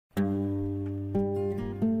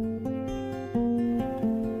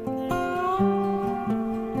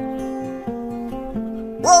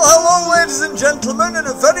ladies and gentlemen, and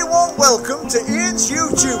a very warm welcome to Ian's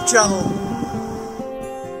YouTube channel.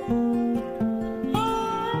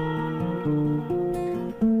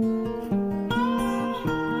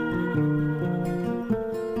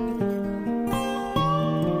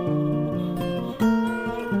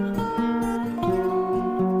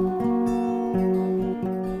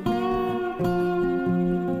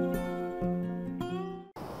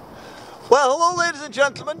 Well, hello ladies and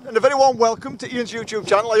gentlemen, and a very warm welcome to Ian's YouTube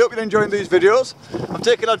channel. I hope you're enjoying these videos. I'm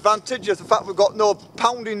taking advantage of the fact we've got no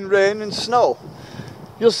pounding rain and snow.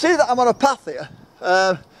 You'll see that I'm on a path here,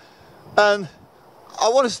 and I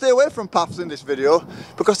want to stay away from paths in this video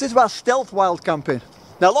because this is about stealth wild camping.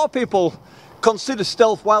 Now, a lot of people consider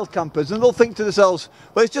stealth wild campers and they'll think to themselves,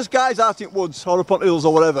 well, it's just guys out in woods or up on hills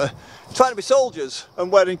or whatever trying to be soldiers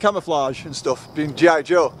and wearing camouflage and stuff, being G.I.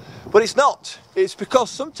 Joe. But it's not. It's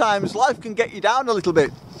because sometimes life can get you down a little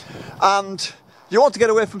bit and you want to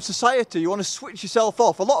get away from society. You want to switch yourself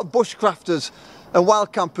off. A lot of bushcrafters and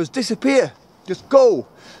wild campers disappear, just go.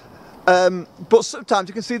 But sometimes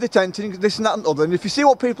you can see the tent and this and that and other, and if you see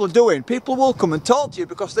what people are doing, people will come and talk to you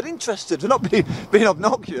because they're interested. They're not being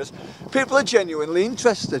obnoxious. People are genuinely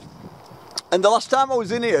interested. And the last time I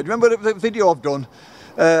was in here, do you remember the video I've done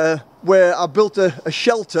where I built a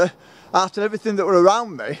shelter after everything that were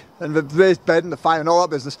around me, and the raised bed and the fire and all that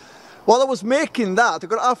business? While I was making that, I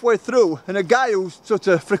got halfway through and a guy who sort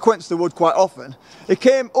of frequents the wood quite often, he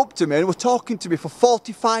came up to me and was talking to me for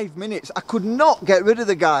 45 minutes. I could not get rid of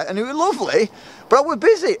the guy, and he was lovely, but I was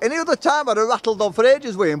busy. Any other time I'd have rattled on for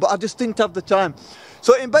ages with him, but I just didn't have the time.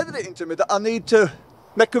 So it embedded it into me that I need to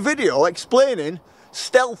make a video explaining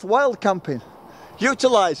stealth wild camping,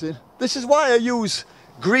 utilising. This is why I use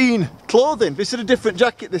green clothing. This is a different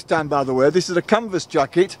jacket this time, by the way. This is a canvas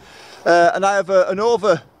jacket, and I have an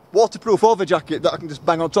waterproof over jacket that I can just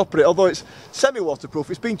bang on top of it, although it's semi-waterproof.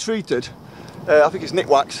 It's been treated. I think it's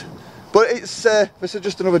Knitwax, but it's this is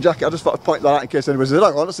just another jacket. I just thought I'd point that out in case anyone says,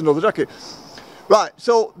 "Hang on, that's another jacket." Right,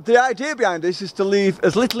 so the idea behind this is to leave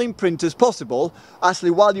as little imprint as possible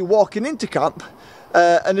actually while you're walking into camp,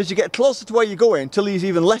 and as you get closer to where you're going, to leave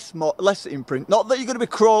even less imprint. Not that you're going to be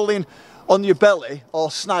crawling on your belly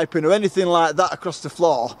or sniping or anything like that across the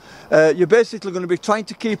floor. You're basically going to be trying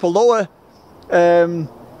to keep a lower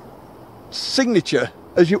signature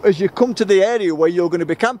as you come to the area where you're going to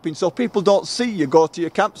be camping, so people don't see you go to your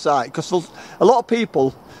campsite, because a lot of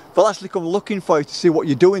people will actually come looking for you to see what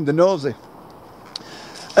you're doing. They're nosy.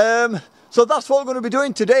 So that's what we're going to be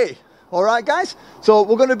doing today. Alright guys, so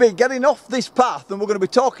we're going to be getting off this path and we're going to be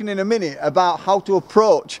talking in a minute about how to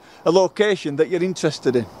approach a location that you're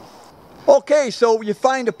interested in. Okay, so you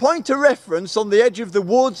find a point of reference on the edge of the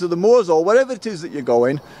woods or the moors or wherever it is that you're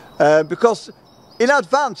going, because in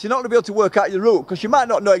advance you're not going to be able to work out your route, because you might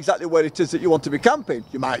not know exactly where it is that you want to be camping.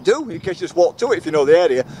 You might do, in case you just walk to it if you know the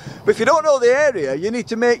area. But if you don't know the area, you need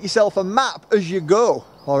to make yourself a map as you go,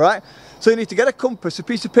 alright? So you need to get a compass, a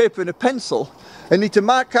piece of paper and a pencil, and you need to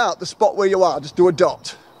mark out the spot where you are. Just do a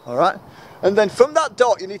dot, alright? And then from that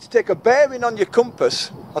dot you need to take a bearing on your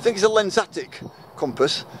compass. I think it's a Lensatic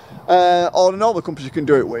compass, or a normal compass you can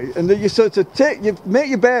do it with, and then you sort of make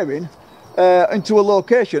your bearing into a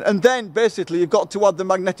location, and then basically you've got to add the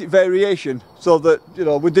magnetic variation, so that, you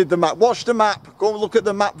know, we did the map. Watch the map, go and look at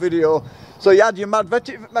the map video. So you add your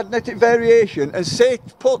magnetic variation and say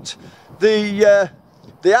put the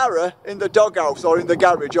arrow in the doghouse or in the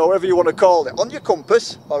garage or whatever you want to call it on your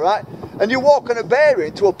compass, alright, and you walk on a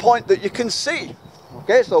bearing to a point that you can see.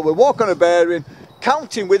 Okay, so we walk on a bearing,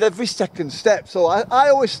 counting with every second step. So I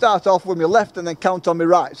always start off with my left and then count on my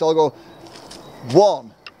right. So I'll go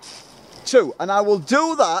 1, 2, and I will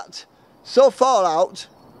do that so far out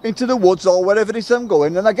into the woods or wherever it is I'm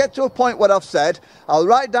going, and I get to a point where I've said, I'll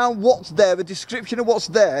write down what's there, a description of what's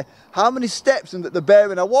there, how many steps and the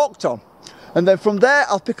bearing I walked on. And then from there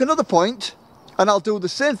I'll pick another point and I'll do the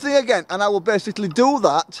same thing again, and I will basically do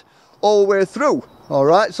that all the way through.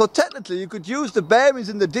 Alright, so technically you could use the bearings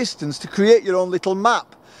in the distance to create your own little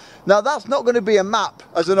map. Now that's not going to be a map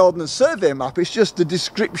as an Ordnance Survey map, it's just a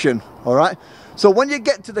description, alright? So when you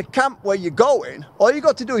get to the camp where you're going, all you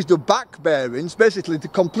got to do is do back bearings, basically the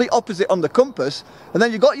complete opposite on the compass, and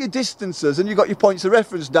then you got your distances and you got your points of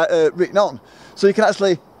reference written on. So you can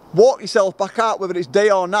actually walk yourself back out, whether it's day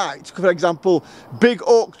or night. For example, big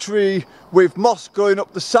oak tree with moss going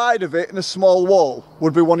up the side of it and a small wall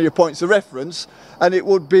would be one of your points of reference, and it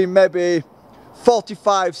would be maybe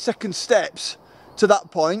 45 second steps to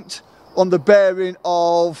that point on the bearing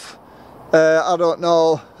of I don't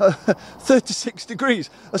know, 36 degrees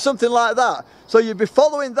or something like that. So you'd be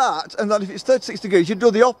following that, and then if it's 36 degrees, you'd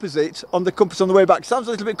do the opposite on the compass on the way back. Sounds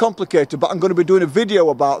a little bit complicated, but I'm going to be doing a video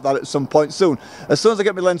about that at some point soon. As soon as I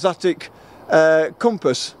get my Lensatic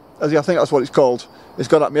compass, I think that's what it's called. It's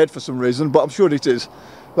gone out my head for some reason, but I'm sure it is.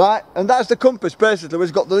 Right, and that's the compass basically.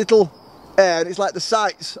 It's got the little and it's like the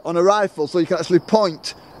sights on a rifle, so you can actually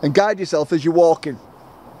point and guide yourself as you're walking.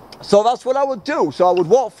 So that's what I would do. So I would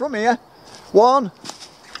walk from here. 1,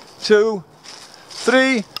 2,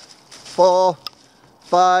 3, 4,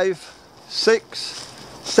 5, 6,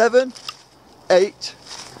 7, 8,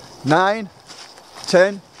 9,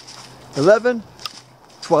 10, 11,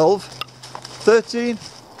 12, 13,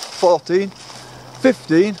 14,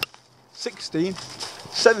 15, 16,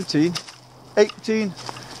 17, 18,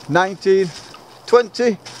 19,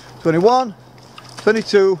 20, 21,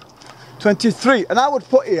 22, 23. And I would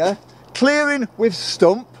put here, clearing with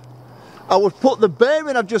stump. I would put the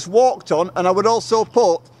bearing I've just walked on, and I would also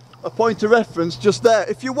put a point of reference just there.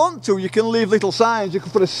 If you want to, you can leave little signs. You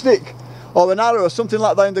can put a stick or an arrow or something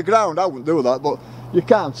like that in the ground. I wouldn't do that, but you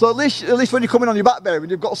can. So at least when you're coming on your back bearing,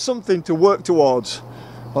 you've got something to work towards.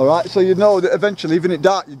 All right, so you know that eventually, even at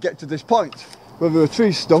dark, you'd get to this point, whether a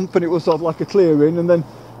tree stump and it was sort of like a clearing, and then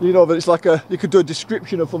you know that it's like you could do a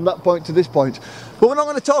description of from that point to this point. But we're not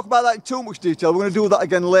going to talk about that in too much detail. We're going to do that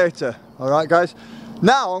again later. All right, guys.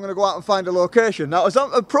 Now I'm going to go out and find a location. Now, as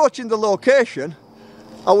I'm approaching the location,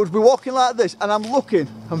 I would be walking like this, and I'm looking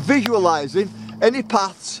and visualising any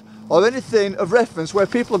paths or anything of reference where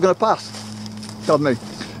people are going to pass. Pardon me.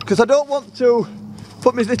 Because I don't want to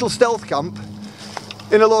put my little stealth camp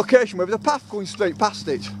in a location where there's a path going straight past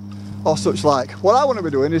it or such like. What I want to be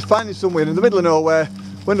doing is finding somewhere in the middle of nowhere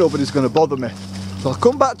where nobody's going to bother me. So I'll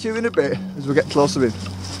come back to you in a bit as we get closer in.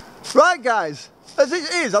 Right, guys, as it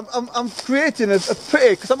is, I'm creating a pretty,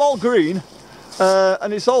 because I'm all green,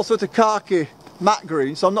 and it's also a khaki matte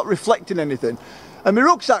green, so I'm not reflecting anything. And my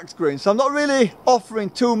rucksack's green, so I'm not really offering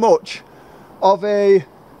too much of a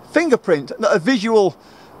fingerprint, not a visual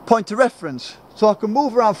point of reference. So I can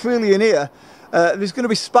move around freely in here. There's going to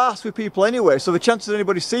be sparse with people anyway, so the chances of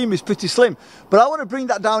anybody seeing me is pretty slim. But I want to bring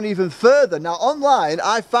that down even further. Now online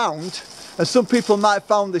I found, and some people might have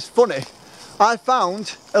found this funny, I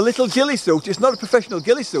found a little ghillie suit. It's not a professional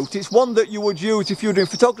ghillie suit, it's one that you would use if you were doing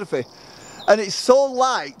photography. And it's so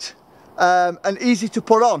light and easy to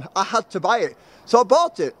put on, I had to buy it. So I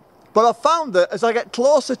bought it, but I found that as I get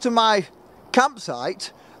closer to my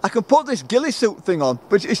campsite, I can put this ghillie suit thing on,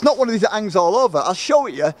 but it's not one of these that hangs all over. I'll show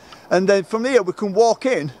it you, and then from here we can walk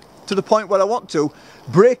in to the point where I want to,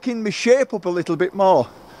 breaking my shape up a little bit more.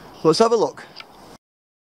 So let's have a look.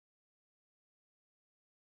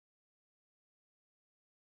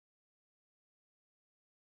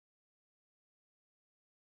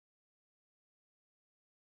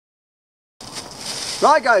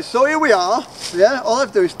 Right, guys, so here we are. Yeah, all I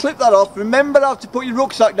have to do is clip that off. Remember how to put your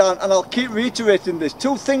rucksack down, and I'll keep reiterating this.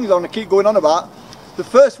 2 things I want to keep going on about. The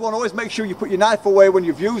first one, always make sure you put your knife away when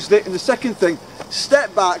you've used it. And the second thing,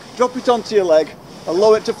 step back, drop it onto your leg and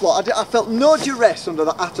lower it to floor. I felt no duress under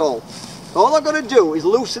that at all. All I've got to do is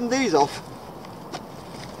loosen these off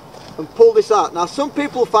and pull this out. Now some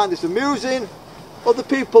people find this amusing, other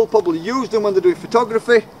people probably use them when they're doing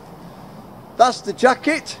photography. That's the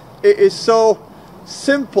jacket. It is so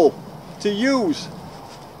simple to use.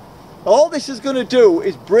 All this is going to do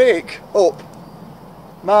is break up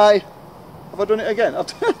my... Have I done it again?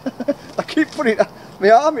 I keep putting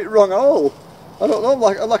my arm in the wrong hole. I don't know,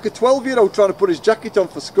 I'm like a 12-year-old trying to put his jacket on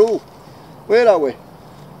for school. Where are we?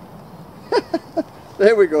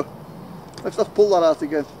 There we go. Let's just pull that out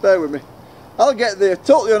again. Bear with me. I'll get there,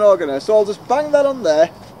 totally unorganised. So I'll just bang that on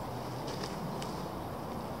there.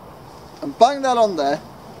 And bang that on there.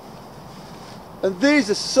 And these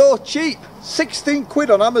are so cheap, 16 quid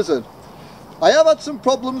on Amazon. I have had some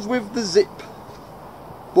problems with the zip,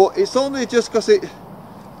 but it's only just because it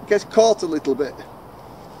gets caught a little bit.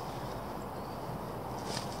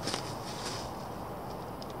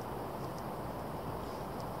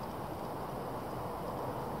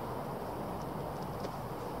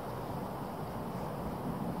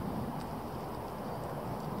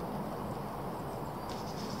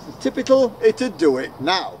 Typical, it'd do it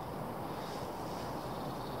now.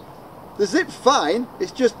 The zip's fine,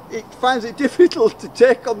 it's just, it finds it difficult to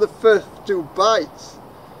take on the first 2 bites.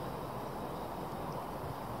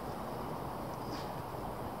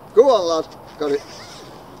 Go on, lad, got it.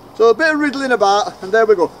 So a bit of riddling about, and there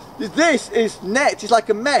we go. This is net, it's like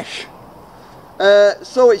a mesh.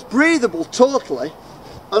 So it's breathable totally,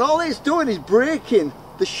 and all it's doing is breaking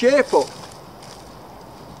the shape up.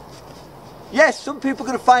 Yes, some people are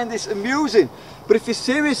going to find this amusing, but if you're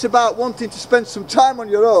serious about wanting to spend some time on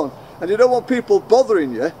your own and you don't want people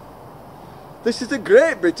bothering you, this is a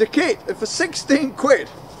great bit of kit. And for 16 quid,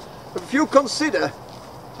 if you consider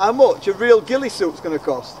how much a real ghillie suit's going to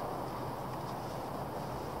cost.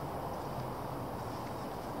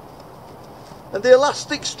 And the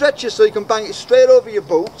elastic stretcher so you can bang it straight over your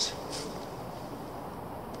boots.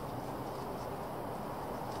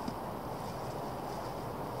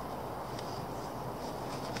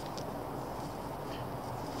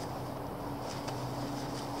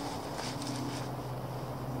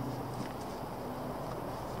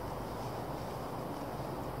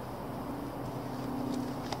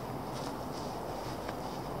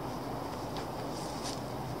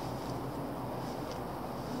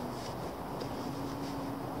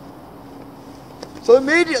 So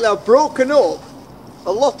immediately I've broken up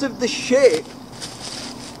a lot of the shape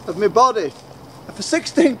of my body. And for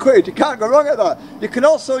 16 quid you can't go wrong at that. You can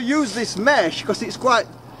also use this mesh because it's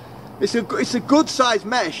a good size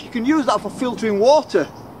mesh. You can use that for filtering water.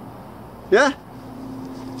 Yeah?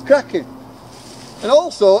 It's cracking. And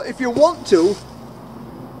also if you want to,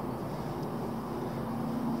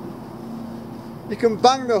 you can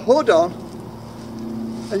bang the hood on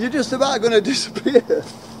and you're just about going to disappear.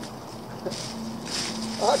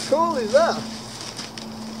 How cool is that?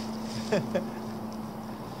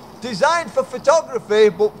 Designed for photography,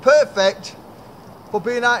 but perfect for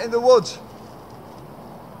being out in the woods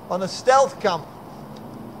on a stealth camp.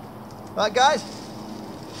 Right guys?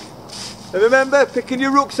 And remember, picking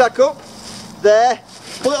your rucksack up, there,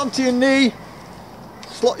 pull it onto your knee,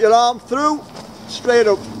 slot your arm through, straight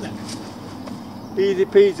up. Easy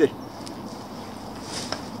peasy.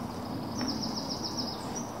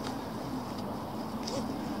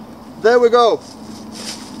 There we go.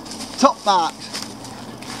 Top marks.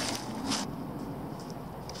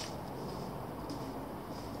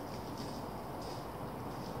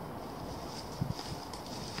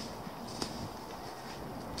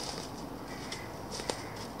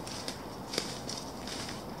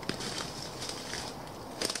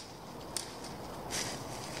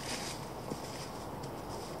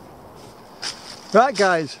 Right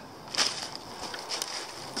guys,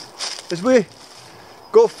 as we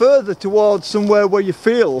go further towards somewhere where you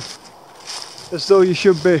feel as though you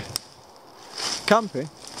should be camping,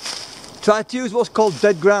 try to use what's called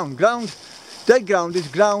dead ground. Dead ground is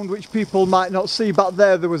ground which people might not see. Back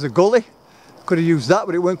there was a gully, could have used that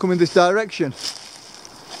but it won't come in this direction.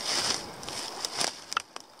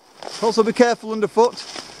 Also be careful underfoot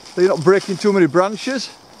so you're not breaking too many branches.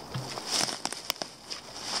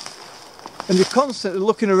 And you're constantly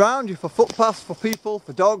looking around you for footpaths, for people,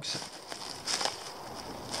 for dogs.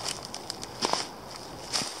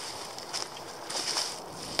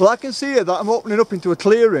 Well, I can see here that I'm opening up into a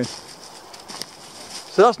clearing.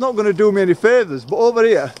 So that's not going to do me any favours. But over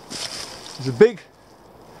here, there's a big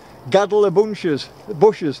gaddle of bushes,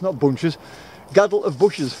 not bunches, gaddle of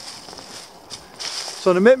bushes.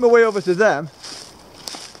 So I'm going to make my way over to them.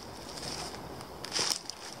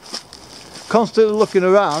 Constantly looking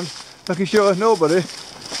around, making sure nobody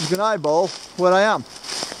can eyeball where I am.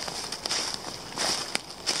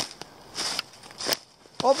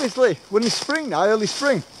 Obviously, when it's spring now, early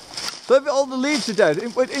spring, so if all the leaves are dead,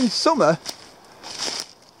 in summer,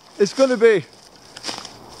 it's going to be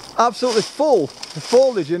absolutely full of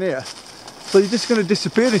foliage in here. So you're just going to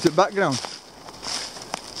disappear into the background.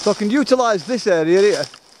 So I can utilise this area here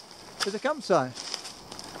as a campsite.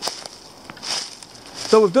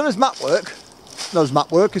 So we've done as map work, not as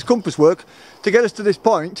map work, as compass work, to get us to this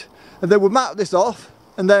point, and then we'll map this off,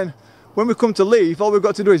 and then when we come to leave, all we've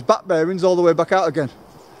got to do is back bearings all the way back out again.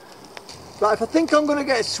 Right, if I think I'm going to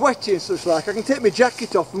get sweaty and such like, I can take my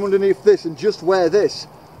jacket off from underneath this and just wear this.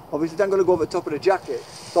 Obviously then I'm going to go over the top of the jacket,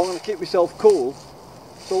 so I'm going to keep myself cool.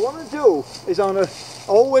 So what I'm going to do is I'm going to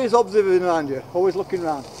always observe around you, always looking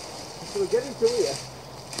around. So we get into here.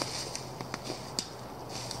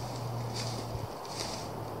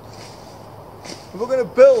 And we're going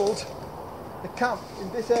to build the camp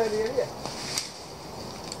in this area here.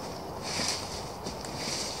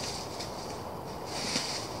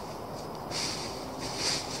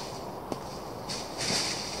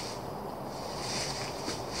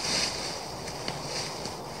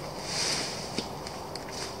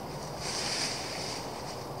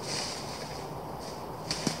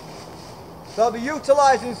 So I'll be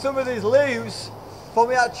utilising some of these leaves for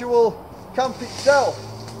the actual camp itself.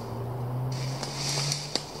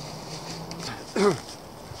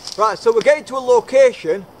 Right, so we're getting to a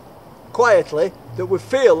location, quietly, that we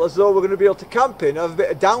feel as though we're going to be able to camp in and have a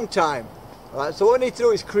bit of downtime. Right, so what I need to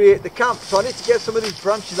do is create the camp. So I need to get some of these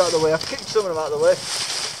branches out of the way. I've kicked some of them out of the way.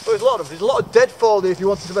 But there's a lot of deadfall there if you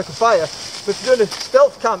wanted to make a fire. But if you're doing a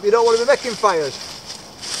stealth camp, you don't want to be making fires.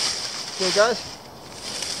 Okay guys?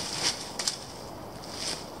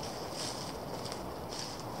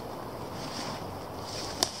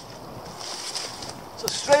 So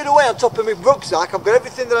straight away on top of my rucksack, I've got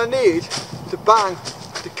everything that I need to bang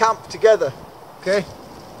the camp together. Okay?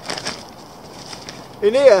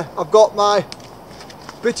 In here, I've got my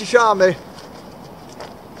British Army.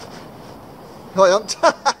 No, I haven't.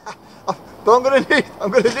 But I'm gonna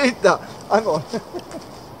need that. Hang on.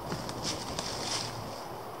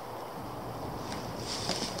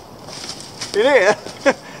 In here,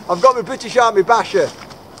 I've got my British Army basher.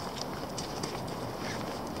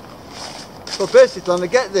 So basically, I'm gonna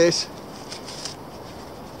get this.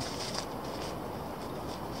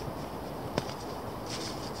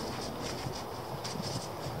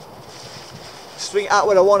 String it out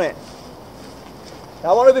where I want it. Now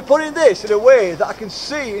I want to be putting this in a way that I can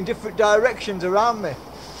see in different directions around me.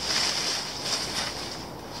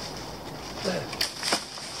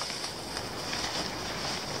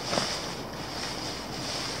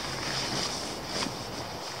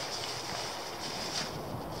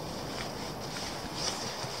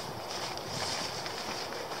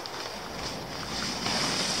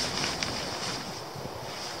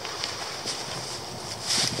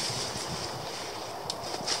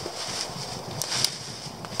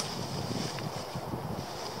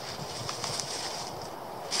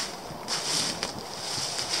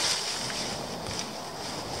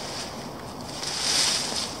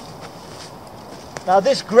 Now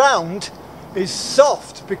this ground is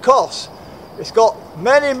soft because it's got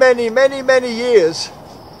many years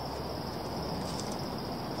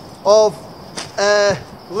of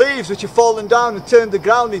leaves which have fallen down and turned the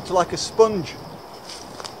ground into like a sponge.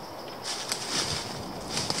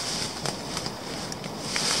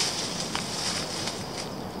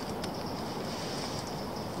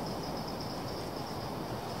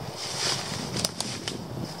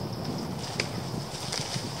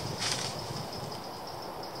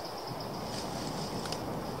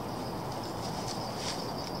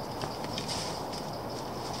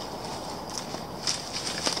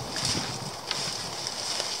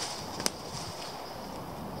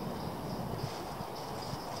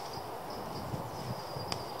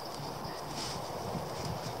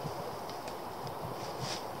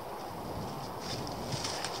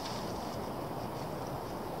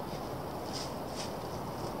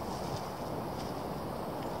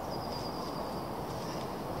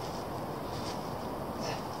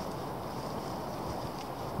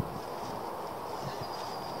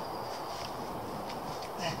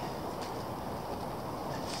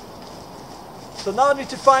 So now I need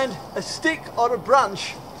to find a stick or a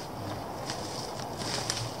branch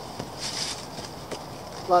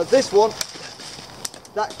like this one,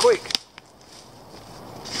 that quick.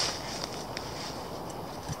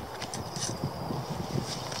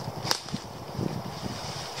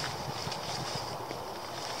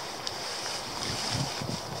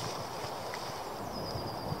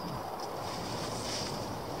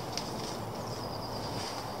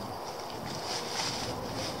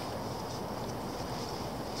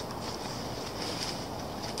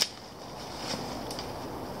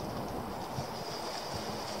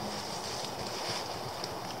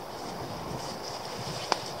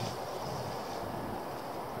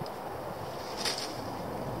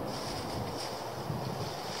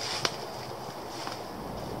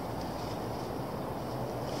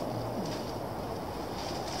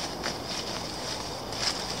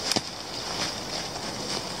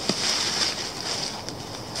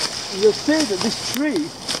 You'll see that this tree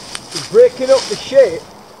is breaking up the shape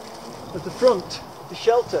of the front, the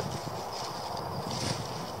shelter.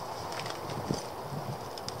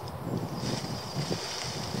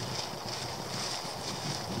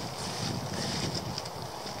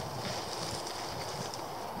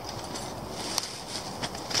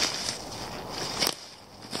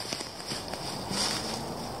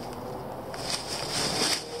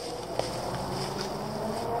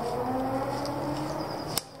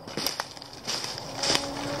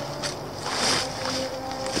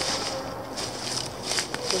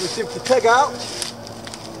 So we simply peg out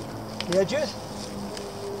the edges.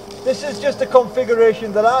 This is just a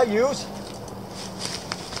configuration that I use.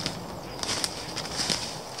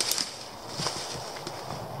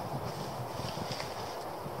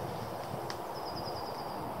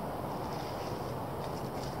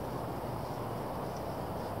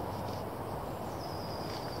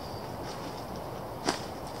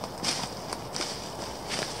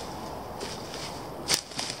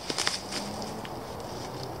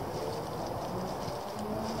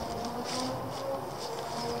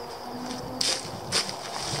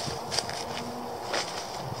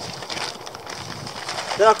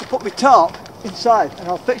 then I can put my tarp inside and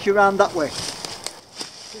I'll fix you around that way. You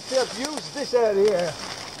see, I've used this area here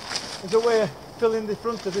as a way of filling the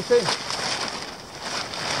front of this in.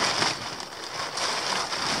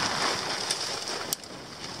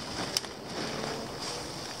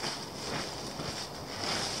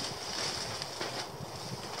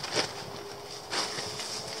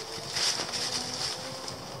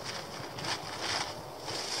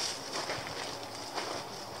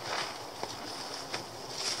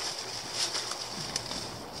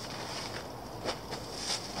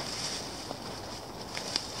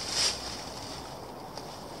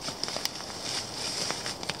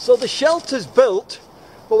 So the shelter's built,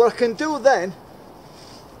 but what I can do then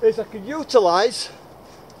is I can utilise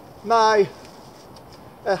my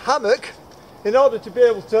hammock in order to be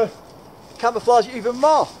able to camouflage it even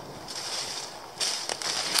more.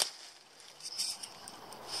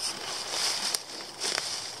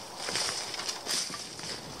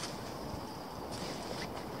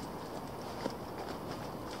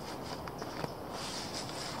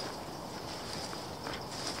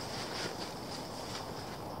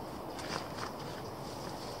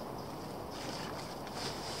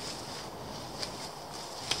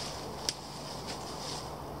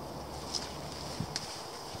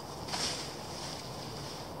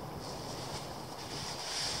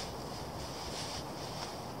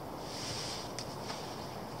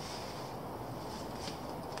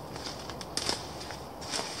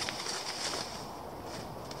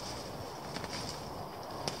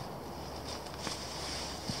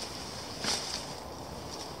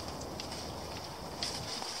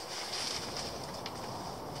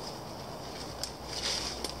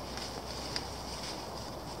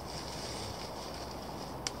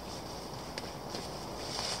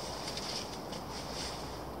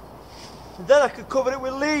 And then I could cover it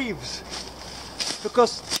with leaves,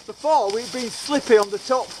 because before we'd been slippy on the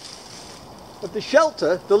top of the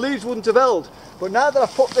shelter, the leaves wouldn't have held. But now that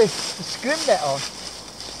I've put the scrim net on,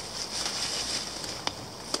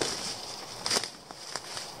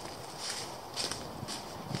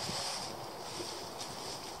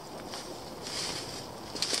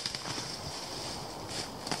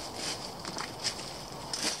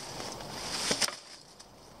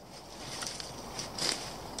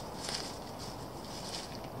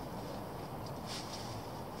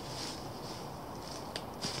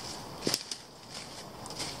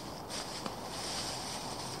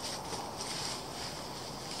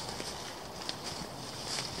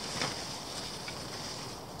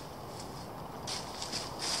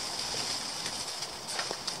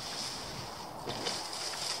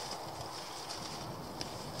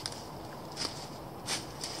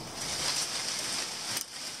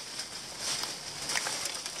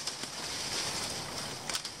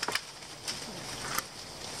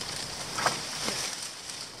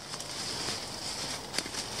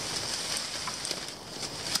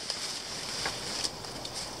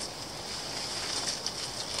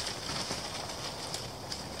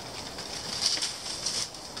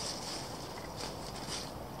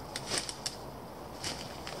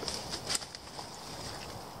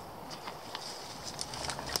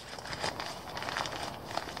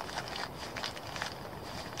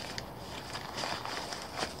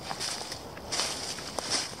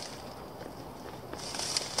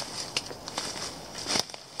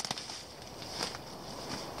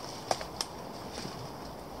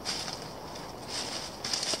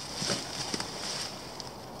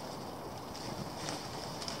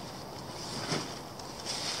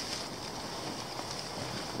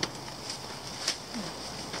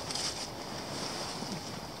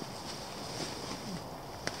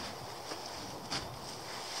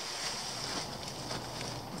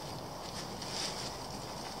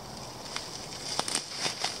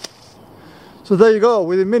 so there you go.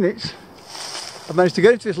 Within minutes I've managed to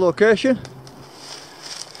get into this location.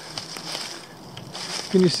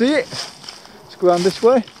 Can you see it? Let's go around this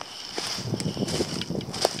way.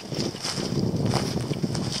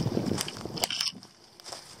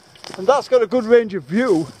 And that's got a good range of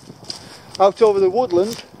view out over the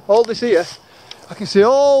woodland. All this here, I can see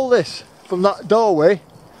all this from that doorway.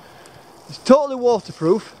 It's totally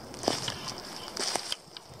waterproof.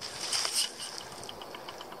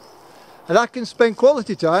 And I can spend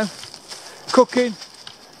quality time cooking,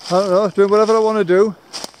 I don't know, doing whatever I want to do.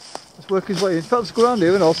 Let's work his way in. In fact, let's go around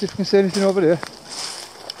here and I'll see if we can see anything over there.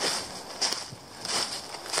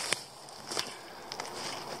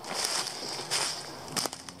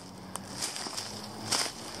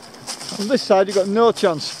 On this side you've got no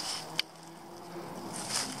chance.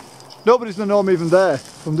 Nobody's going to know I'm even there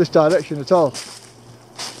from this direction at all. So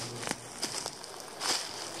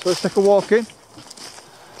let's take a walk in.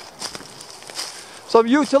 So I'm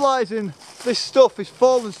utilising this stuff, this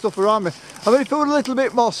fallen stuff around me. I mean, if it were a little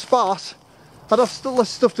bit more sparse, I'd have still less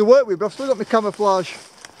stuff to work with, but I've still got my camouflage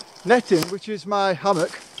netting, which is my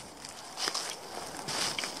hammock.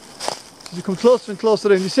 As you come closer and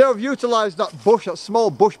closer in, you see how I've utilised that bush, that small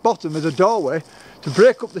bush bottom as a doorway to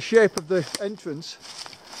break up the shape of the entrance.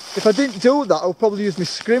 If I didn't do that, I would probably use my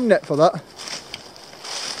scrim net for that.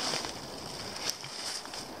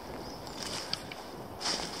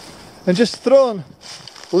 And just thrown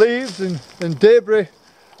leaves and debris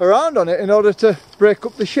around on it in order to break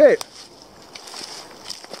up the shape.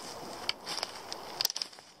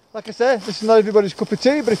 Like I say, this is not everybody's cup of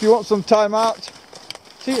tea, but if you want some time out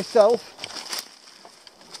to yourself,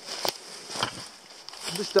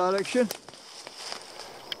 in this direction,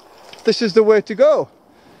 this is the way to go.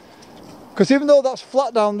 Because even though that's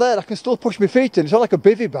flat down there, I can still push my feet in. It's not like a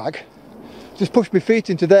bivvy bag. Just push my feet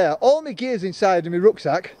into there. All my gear's inside of my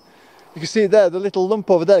rucksack. You can see there, the little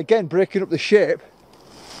lump over there, again breaking up the shape.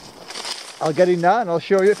 I'll get in now and I'll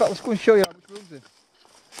show you. In fact, let's go and show you how much room's in.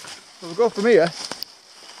 So we'll go from here.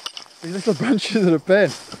 These little branches are a pain.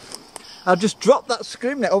 I'll just drop that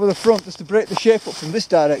scrim net over the front just to break the shape up from this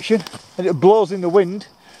direction, and it blows in the wind.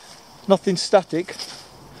 Nothing static.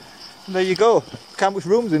 And there you go. Look how much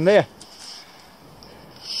room's in there.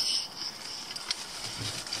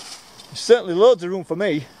 There's certainly loads of room for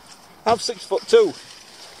me. I'm 6'2",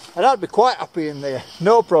 and I'd be quite happy in there,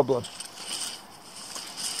 no problem.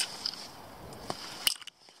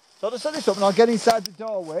 So I'll just set this up and I'll get inside the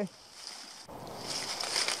doorway.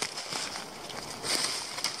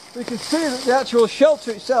 You can see that the actual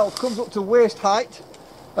shelter itself comes up to waist height,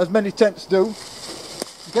 as many tents do.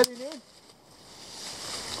 Getting in.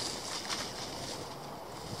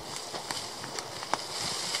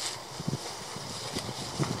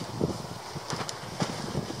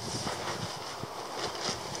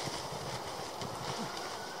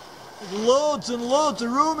 There's loads and loads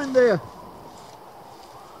of room in there.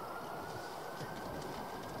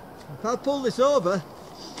 If I pull this over,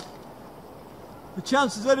 the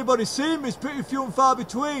chances of anybody seeing me is pretty few and far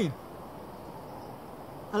between.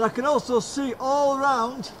 And I can also see all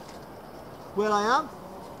around where I am.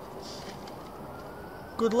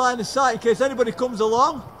 Good line of sight in case anybody comes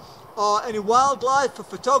along, or any wildlife for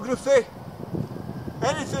photography,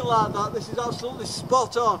 anything like that. This is absolutely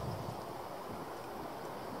spot on.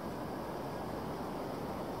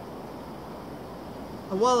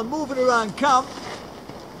 And while I'm moving around camp,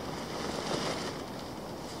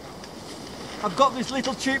 I've got this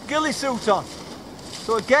little cheap ghillie suit on.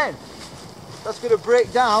 So again, that's going to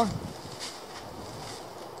break down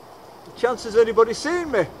the chances of anybody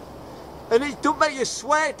seeing me. And it don't make you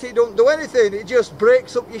sweat, it don't do anything, it just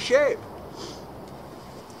breaks up your shape.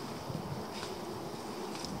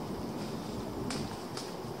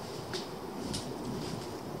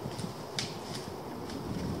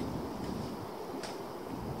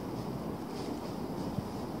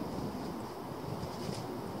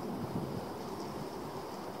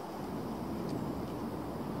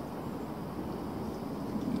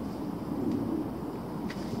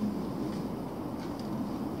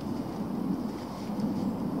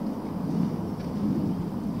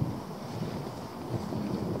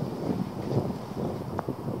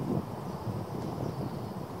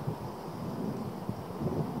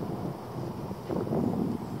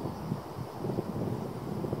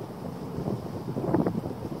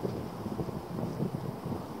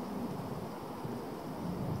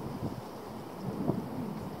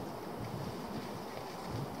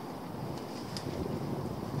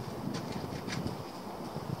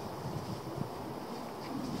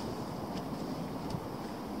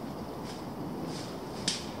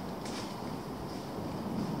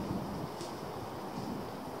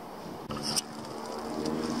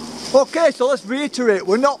 Okay, so let's reiterate,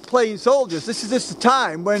 we're not playing soldiers. This is just a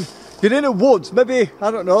time when you're in a woods, maybe, I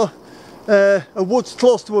don't know, a woods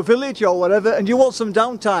close to a village or whatever, and you want some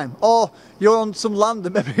downtime, or you're on some land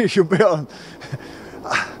that maybe you should be on.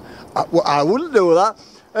 I wouldn't do that.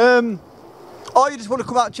 Or you just want to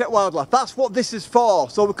come out and check wildlife. That's what this is for.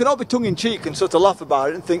 So we can all be tongue-in-cheek and sort of laugh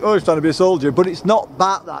about it and think, oh, he's trying to be a soldier, but it's not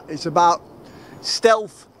about that. It's about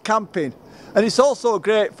stealth camping. And it's also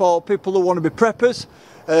great for people who want to be preppers.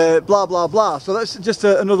 Blah blah blah. So that's just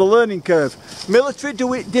another learning curve. Military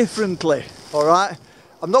do it differently, alright?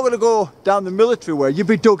 I'm not going to go down the military way. You'd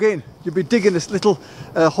be dug in. You'd be digging this little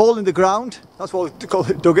hole in the ground. That's what we call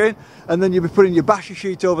it, dug in. And then you'd be putting your basher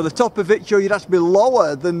sheet over the top of it, so you'd have to be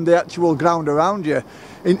lower than the actual ground around you.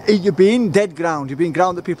 You'd be in dead ground. You'd be in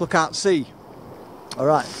ground that people can't see.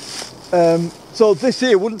 Alright. So this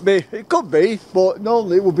here wouldn't be, it could be, but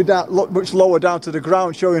normally it would be down, much lower down to the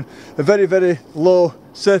ground, showing a very, very low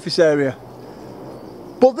surface area.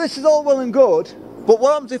 But this is all well and good, but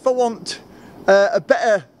what happens if I want a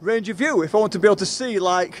better range of view, if I want to be able to see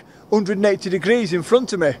like 180 degrees in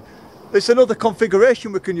front of me? It's another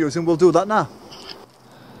configuration we can use, and we'll do that now.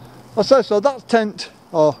 So that tent,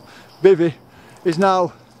 or bivvy, is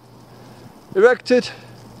now erected.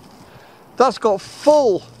 That's got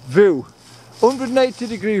full view, 180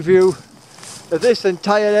 degree view of this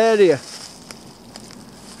entire area.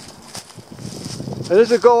 And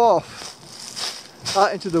as I go off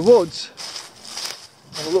out into the woods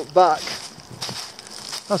and I look back,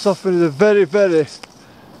 that's often a very, very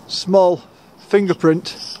small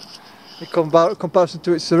fingerprint in comparison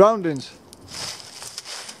to its surroundings.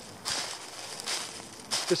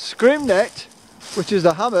 The scream net, which is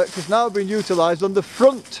the hammock, has now been utilised on the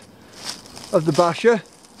front of the basher.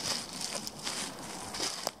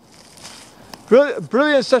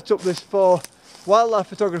 Brilliant setup this for wildlife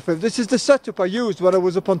photography. This is the setup I used when I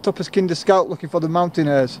was up on top of Kinder Scout looking for the mountain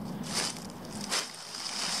hares.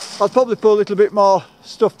 I'll probably put a little bit more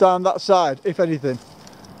stuff down that side, if anything.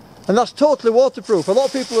 And that's totally waterproof. A lot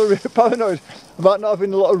of people are really paranoid about not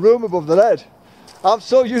having a lot of room above their head. I'm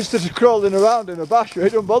so used to crawling around in a basher,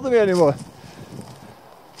 it don't bother me anymore.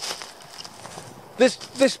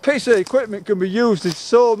 This piece of equipment can be used in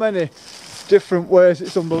so many different ways,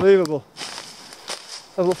 it's unbelievable.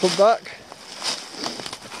 Have a look from back.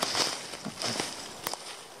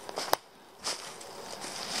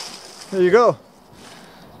 There you go.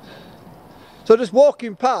 So just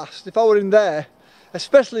walking past, if I were in there,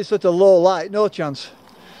 especially such a low light, no chance.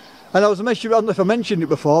 And I don't know if I mentioned it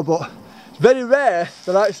before, but it's very rare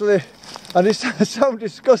that I actually, and this sounds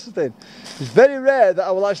disgusting, it's very rare that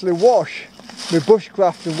I will actually wash my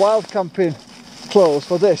bushcraft and wild camping clothes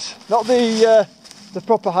for this. Not the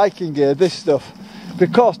proper hiking gear, this stuff.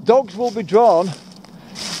 Because dogs will be drawn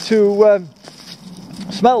to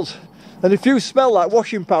smells. And if you smell like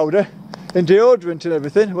washing powder and deodorant and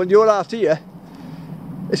everything when you're out here,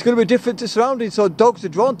 it's going to be different to surroundings, so dogs are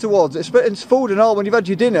drawn towards it. It's food and all. When you've had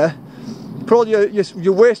your dinner, put all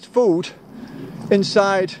your waste food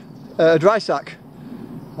inside a dry sack.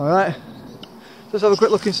 Alright, let's have a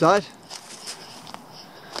quick look inside.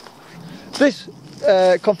 This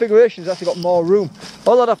configuration has actually got more room.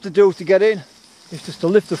 All I'd have to do to get in is just to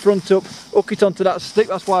lift the front up, hook it onto that stick.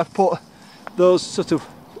 That's why I've put those sort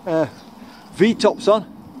of V-tops on.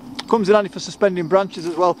 Comes in handy for suspending branches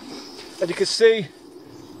as well. And you can see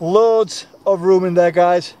loads of room in there,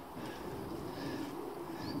 guys.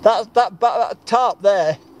 That tarp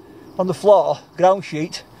there on the floor, ground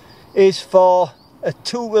sheet, is for a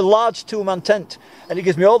large two-man tent, and it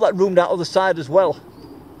gives me all that room down the other side as well.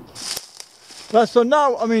 Right, so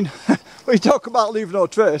now, I mean, when you talk about leave no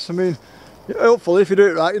trace, I mean, hopefully if you do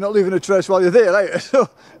it right, you're not leaving a trace while you're there, are you? So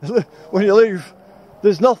when you leave,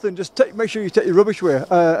 there's nothing. Just make sure you take your rubbish with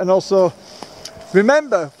you, and also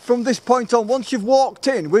remember, from this point on, once you've walked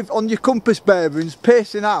in on your compass bearings,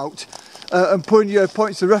 pacing out and putting your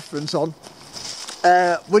points of reference on,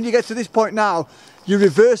 when you get to this point now, you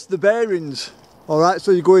reverse the bearings. Alright,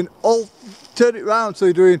 so you're going turn it round, so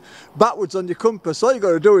you're doing backwards on your compass. All you've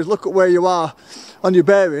got to do is look at where you are on your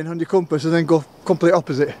bearing, on your compass, and then go complete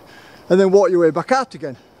opposite, and then walk your way back out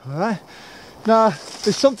again. Alright, now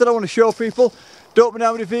there's something I want to show people. Don't know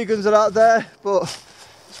how many vegans are out there, but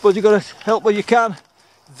I suppose you've got to help where you can.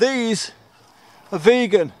 These are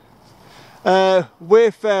vegan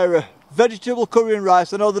Wayfarer vegetable curry and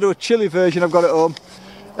rice. I know they do a chilli version, I've got at home.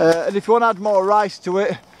 And if you want to add more rice to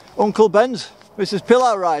it, Uncle Ben's. This is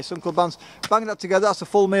pilau rice, Uncle Ben's. Bang that together, that's a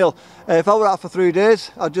full meal. If I were out for 3 days,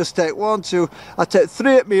 I'd just take I'd take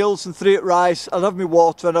 3 at meals and 3 at rice. I'd have my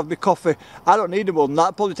water and have my coffee. I don't need more than that.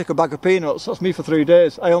 I'd probably take a bag of peanuts. That's me for 3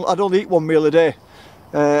 days. I'd only eat 1 meal a day.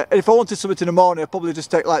 If I wanted something in the morning, I'd probably just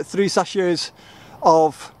take like 3 sachets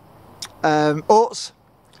of oats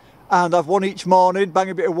and have 1 each morning, bang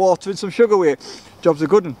a bit of water and some sugar with it. Job's a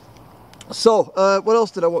good one. So, what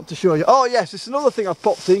else did I want to show you? Oh yes, it's another thing I've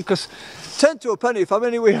popped in, because 10 to a penny, if I'm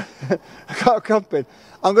anywhere camping,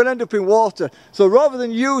 I'm going to end up in water. So rather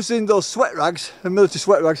than using those sweat rags, the military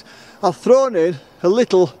sweat rags, I've thrown in a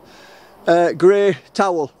little grey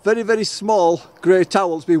towel. Very, very small grey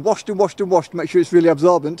towel. It's been washed and washed and washed to make sure it's really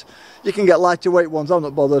absorbent. You can get lighter weight ones, I'm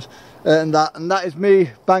not bothered. And that is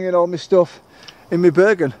me banging all my stuff in my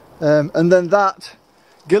Bergen. And then that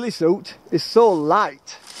ghillie suit is so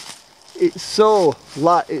light. It's so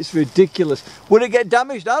light, it's ridiculous. Would it get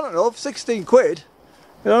damaged? I don't know, 16 quid.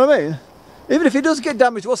 You know what I mean? Even if it does get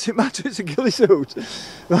damaged, what's it matter? It's a ghillie suit.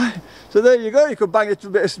 Right? So there you go, you could bang a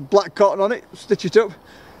bit of black cotton on it, stitch it up.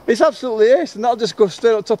 It's absolutely ace, and that'll just go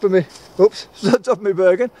straight on top of me, oops, straight on top of my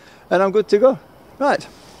Bergen, and I'm good to go. Right.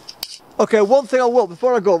 Okay,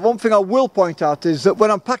 before I go, one thing I will point out is that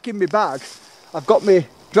when I'm packing my bag, I've got my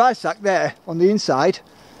dry sack there on the inside,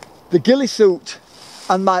 the ghillie suit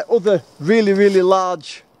and my other really, really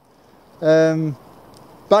large bag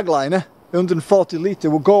liner, the 140 litre,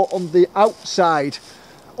 will go on the outside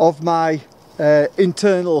of my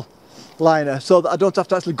internal liner, so that I don't have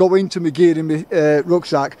to actually go into my gear in my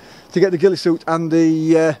rucksack to get the ghillie suit and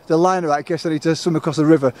the liner out in case I need to swim across the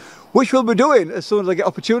river, which we'll be doing as soon as I get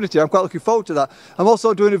opportunity. I'm quite looking forward to that. I'm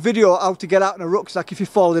also doing a video how to get out in a rucksack if you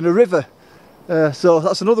fall in a river, so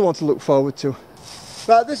that's another one to look forward to.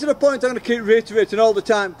 Right, this is a point I'm going to keep reiterating all the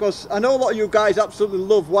time, because I know a lot of you guys absolutely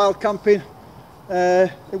love wild camping,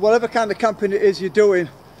 whatever kind of camping it is you're doing,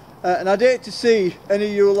 and I'd hate to see any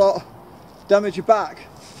of you lot damage your back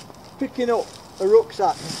picking up a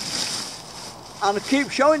rucksack. And I keep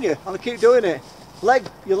showing you, and I keep doing it.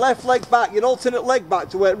 Your left leg back, your alternate leg back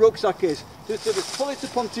to where the rucksack is. Just pull it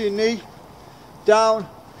up onto your knee, down,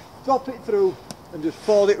 drop it through, and just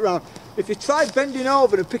fold it round. If you try bending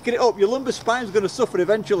over and picking it up, your lumbar spine is going to suffer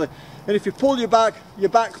eventually. And if you pull your back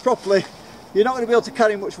properly, you're not going to be able to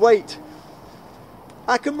carry much weight.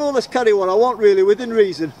 I can more or less carry what I want, really, within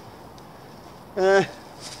reason. I'm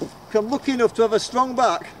lucky enough to have a strong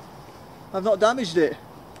back. I've not damaged it.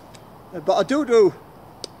 But I do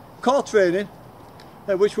core training,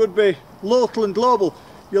 which would be local and global.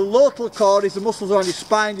 Your local core is the muscles around your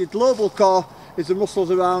spine, your global core is the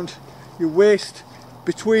muscles around your waist,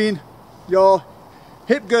 between your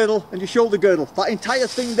hip girdle and your shoulder girdle. That entire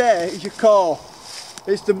thing there is your core.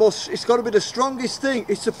 It's got to be the strongest thing.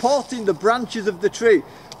 It's supporting the branches of the tree.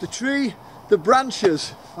 The tree, the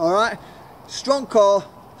branches, alright? Strong core,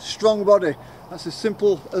 strong body. That's as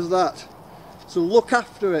simple as that. So look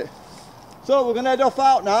after it. So we're going to head off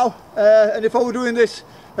out now, and if I were doing this,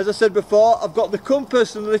 as I said before, I've got the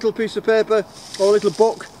compass and a little piece of paper or a little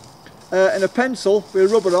book and a pencil with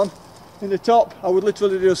a rubber on in the top. I would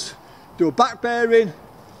literally just do a back bearing,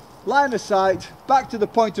 line of sight, back to the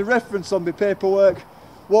point of reference on my paperwork,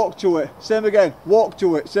 walk to it, same again, walk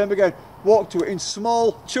to it, same again, walk to it in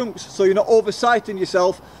small chunks, so you're not oversighting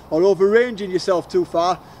yourself or overranging yourself too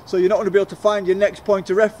far, so you're not going to be able to find your next point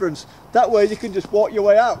of reference. That way you can just walk your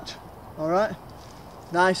way out. Alright,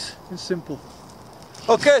 nice and simple.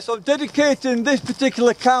 Okay, so I'm dedicating this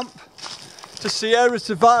particular camp to Sierra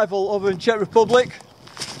Survival over in Czech Republic.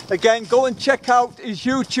 Again, go and check out his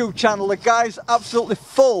YouTube channel. The guy's absolutely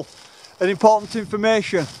full of important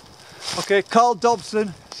information. Okay, Carl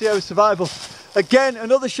Dobson, Sierra Survival. Again,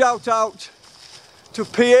 another shout out to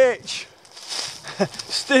PH,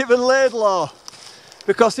 Stephen Laidlaw,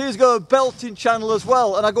 because he's got a belting channel as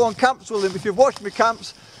well, and I go on camps with him. If you've watched my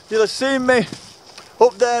camps, you'll have seen me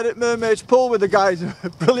up there at Mermaid's Pool with the guys. He's a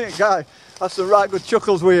brilliant guy. That's some right good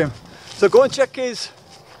chuckles with him. So go and check his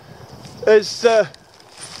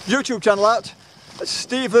YouTube channel out. It's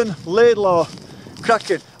Stephen Laidlaw.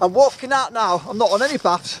 Cracking. I'm walking out now. I'm not on any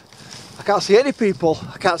paths. I can't see any people.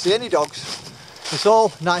 I can't see any dogs. It's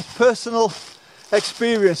all nice personal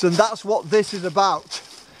experience, and that's what this is about.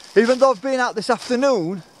 Even though I've been out this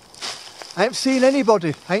afternoon, I haven't seen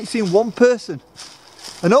anybody. I ain't seen one person.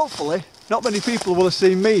 And hopefully, not many people will have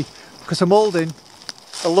seen me, because I'm holding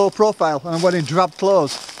a low profile and I'm wearing drab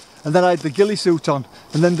clothes. And then I had the ghillie suit on,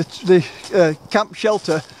 and then the camp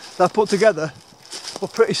shelter that I put together were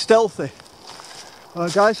pretty stealthy.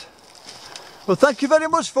 Alright guys, well thank you very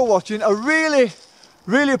much for watching. I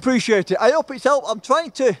really appreciate it. I hope it's helped. I'm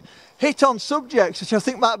trying to hit on subjects which I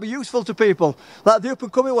think might be useful to people, like the up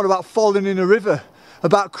and coming one about falling in a river,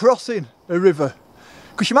 about crossing a river.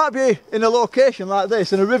 Because you might be in a location like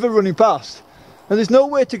this and a river running past and there's no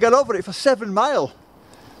way to get over it for 7 miles.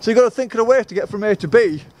 So you've got to think of a way to get from A to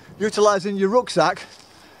B, utilising your rucksack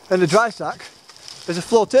and a dry sack as a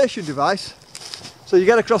flotation device. So you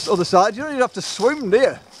get across the other side. You don't even have to swim, do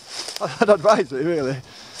you? I'd advise it, really.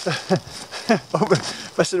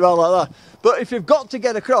 Messing around like that. But if you've got to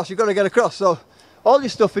get across, you've got to get across. So all your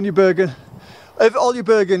stuff in your Bergen, all your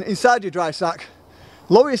Bergen inside your dry sack,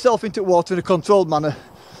 lower yourself into water in a controlled manner,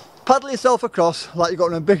 paddle yourself across like you've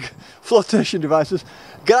got on a big flotation devices,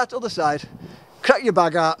 get out to the other side, crack your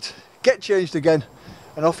bag out, get changed again,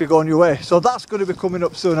 and off you go on your way. So that's going to be coming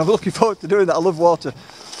up soon. I'm looking forward to doing that. I love water.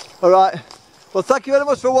 Alright, well thank you very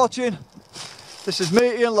much for watching. This is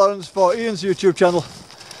me, Ian Lawrence, for Ian's YouTube channel.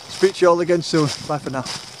 Speak to you all again soon. Bye for now.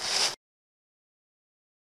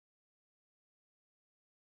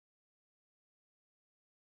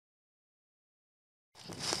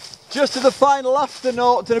 just as a final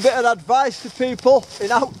afternote and a bit of advice to people in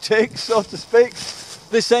outtakes, so to speak,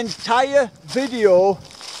 this entire video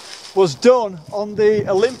was done on the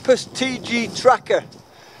Olympus TG Tracker.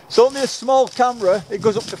 It's only a small camera, it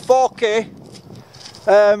goes up to 4K.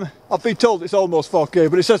 I've been told it's almost 4K,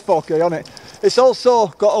 but it says 4K on it. It's also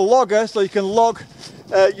got a logger, so you can log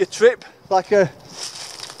your trip, like a,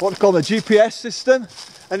 what do you call it, a GPS system.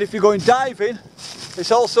 And if you're going diving,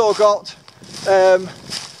 it's also got a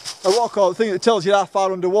thing that tells you how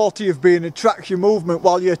far underwater you've been and tracks your movement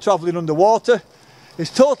while you're travelling underwater.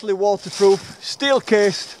 It's totally waterproof, steel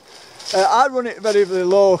cased. I run it very, very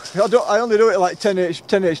low. I only do it like 10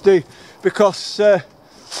 HD because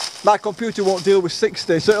my computer won't deal with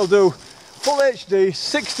 60, so it'll do full HD,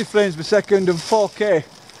 60 frames per second and 4K,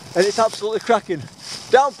 and it's absolutely cracking.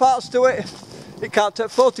 Down parts to it, it can't take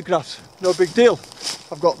photographs, no big deal.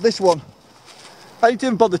 I've got this one. I didn't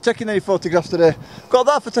even bother taking any photographs today. Got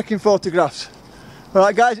that for taking photographs.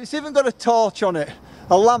 Alright guys, it's even got a torch on it,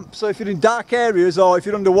 a lamp, so if you're in dark areas or if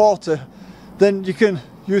you're underwater, then you can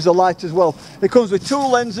use a light as well. It comes with two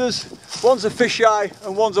lenses, one's a fisheye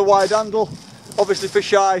and one's a wide angle. Obviously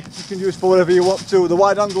fisheye you can use for whatever you want to. The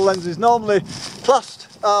wide angle lens is normally classed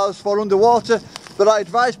as for underwater, but I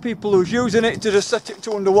advise people who's using it to just set it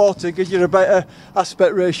to underwater, give you a better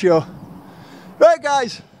aspect ratio. Right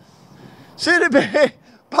guys, see you in a bit,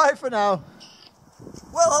 bye for now.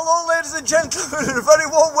 Well, hello ladies and gentlemen, and a very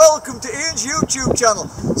warm welcome to Ian's YouTube channel.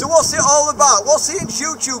 So what's it all about? What's Ian's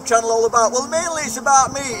YouTube channel all about? Well, mainly it's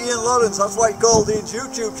about me, Ian Lawrence, that's why it's called Ian's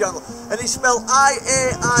YouTube channel. And it's spelled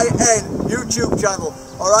I-A-I-N, YouTube channel.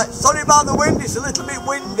 Alright, sorry about the wind, it's a little bit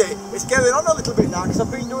windy. It's going on a little bit now because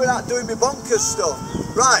I've been doing my bonkers stuff.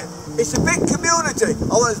 Right, it's a big community.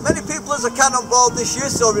 I want as many people as I can on board this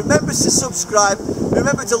year, so remember to subscribe.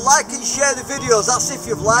 Remember to like and share the videos, that's if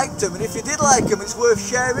you've liked them. And if you did like them, it's worth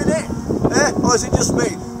sharing it. Or is it just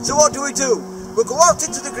me? So what do? We go out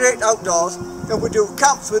into the great outdoors and we do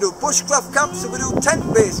camps. We do bushcraft camps and we do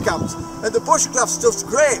tent-based camps. And the bushcraft stuff's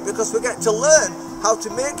great because we get to learn how to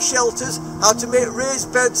make shelters, how to make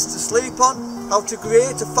raised beds to sleep on, how to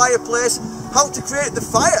create a fireplace, how to create the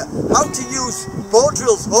fire, how to use bow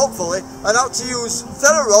drills hopefully, and how to use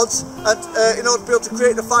ferro rods and in order to be able to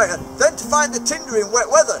create the fire. Then to find the tinder in wet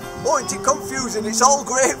weather. Oh, isn't it confusing? It's all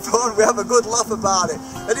great fun, we have a good laugh about it.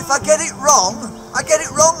 And if I get it wrong,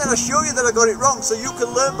 and I show you that I got it wrong so you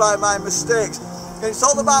can learn by my mistakes. And it's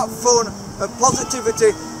all about fun and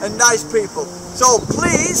positivity and nice people. So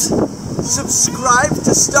please subscribe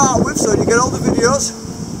to start with so you get all the videos.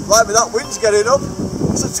 Like me, that wind's getting up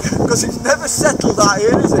because it's never settled out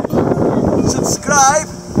here, is it?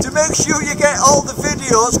 Subscribe to make sure you get all the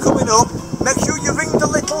videos coming up. Make sure you ring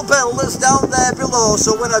the little bell that's down there below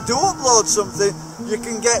so when I do upload something you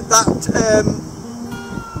can get that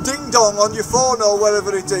ding dong on your phone or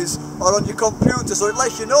wherever it is, or on your computer, so it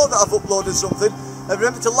lets you know that I've uploaded something. And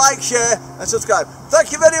remember to like, share and subscribe.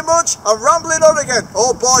 Thank you very much. I'm rambling on again.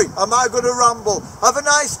 Oh boy, am I going to ramble. Have a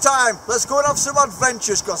nice time. Let's go and have some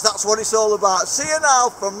adventures because that's what it's all about. See you now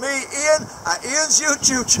from me, Ian, at Ian's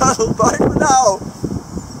YouTube channel. Bye for now.